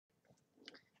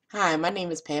Hi, my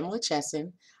name is Pamela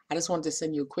Chesson. I just wanted to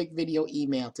send you a quick video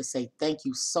email to say thank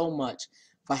you so much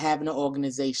for having an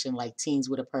organization like Teens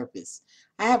with a Purpose.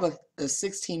 I have a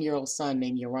 16-year-old son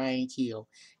named Uriah Keel,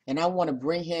 and I want to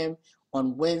bring him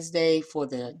on Wednesday for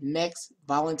the next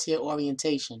volunteer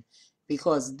orientation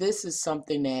because this is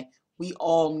something that we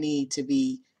all need to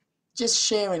be just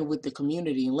sharing with the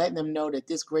community and letting them know that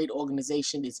this great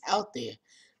organization is out there.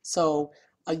 So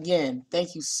again,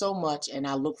 thank you so much, and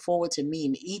I look forward to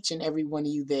meeting each and every one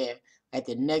of you there at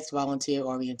the next volunteer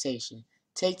orientation.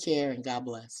 Take care and God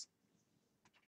bless.